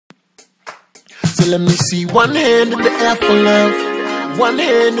So let me see one hand in the air for love, one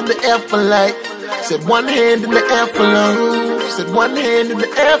hand in the air for life. Said one hand in the air for love, said one hand in the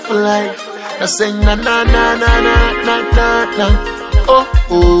air for life. Now say na na na na na na na na. Oh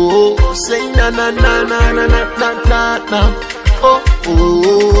oh oh, say na na na na na na na na na. Oh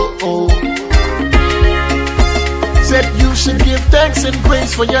oh oh. Said you should give thanks and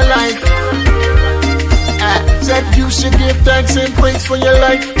praise for your life. Said you should give thanks and praise for your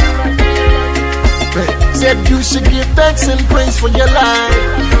life. Said you should give thanks and praise for your life.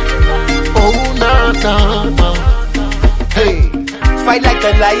 Oh no no no. Hey, fight like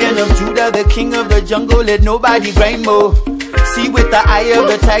the Lion of Judah, the King of the jungle. Let nobody grind more. See with the eye of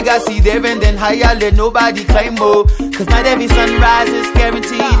the tiger, see there and then higher. Let nobody climb more. Cause not every sunrise is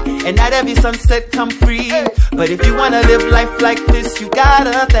guaranteed, and not every sunset come free. But if you wanna live life like this, you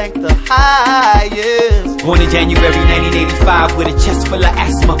gotta thank the highest. Born in January 1985 with a chest full of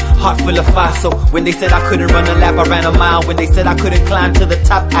asthma, heart full of fire. So when they said I couldn't run a lap, I ran a mile. When they said I couldn't climb to the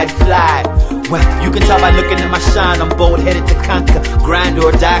top, I'd fly. Well, you can tell by looking at my shine, I'm bold-headed to conquer, grind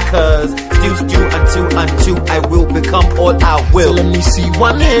or die. Cause still unto I will become all I will. So let me see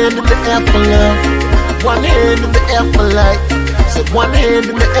one hand in the air for love, one hand in the air for life. Said one hand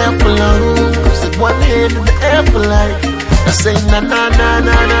in the air for love, said one hand in the air for life. I say na na na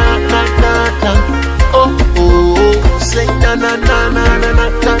na na na na na. Oh oh oh, say na na na na na na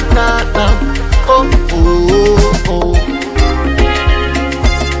na na na. Oh oh oh.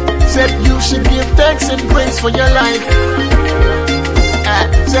 Said you should give thanks and praise for your life.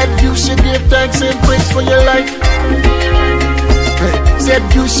 Said you should give thanks and praise for your life. Said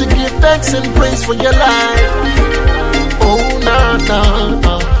you should give thanks and praise for your life. Oh no no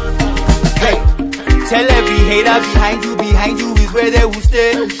no. Hey, tell every hater behind you is where they will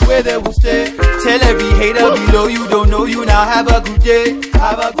stay, where they will stay. Tell every hater below you don't know you now. Have a good day,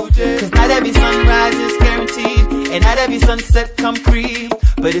 have a good day. Cause not every sunrise is guaranteed, and not every sunset come free.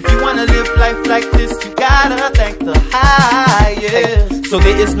 But if you wanna live life like this, you gotta thank the highest. So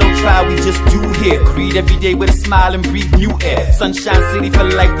there is no trial, we just do here. Greet every day with a smile and breathe new air. Sunshine city for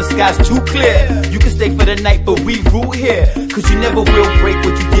life, the sky's too clear. You can stay for the night, but we rule here. Cause you never will break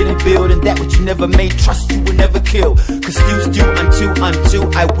what you didn't build, and that what you never made, trust you will never kill. Cause still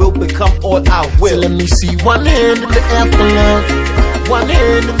until I will become all I will. So let me see one hand in the air for love, one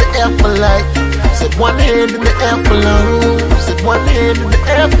hand in the air for life. Said one hand in the air for love, said one hand in the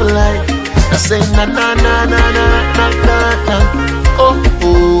air for life. I say na na na na na na na na. Oh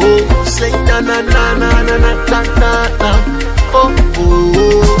oh oh, say na na na na na na na na. Oh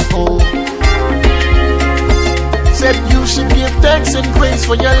oh oh. Said you should give thanks and praise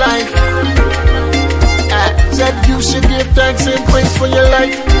for your life. Said you should give thanks and praise for your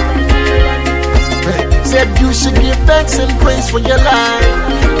life. Said you should give thanks and praise for your life.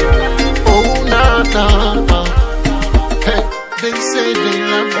 Oh no no no. Hey, they say they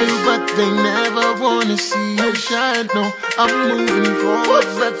love you, but they never wanna see you shine. No, I'm moving forward,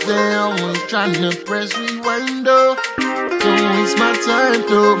 but they always trying to press rewind. Oh, don't waste my time,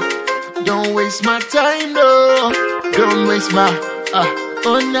 though. Don't waste my time, though. Don't waste my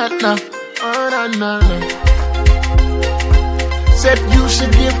oh no no, oh no no no. Said you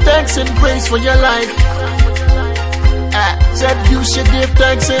should give thanks and praise for your life. Said you should give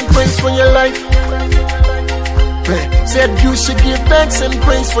thanks and praise for your life. Said you should give thanks and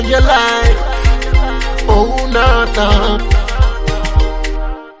praise for your life. Oh no no.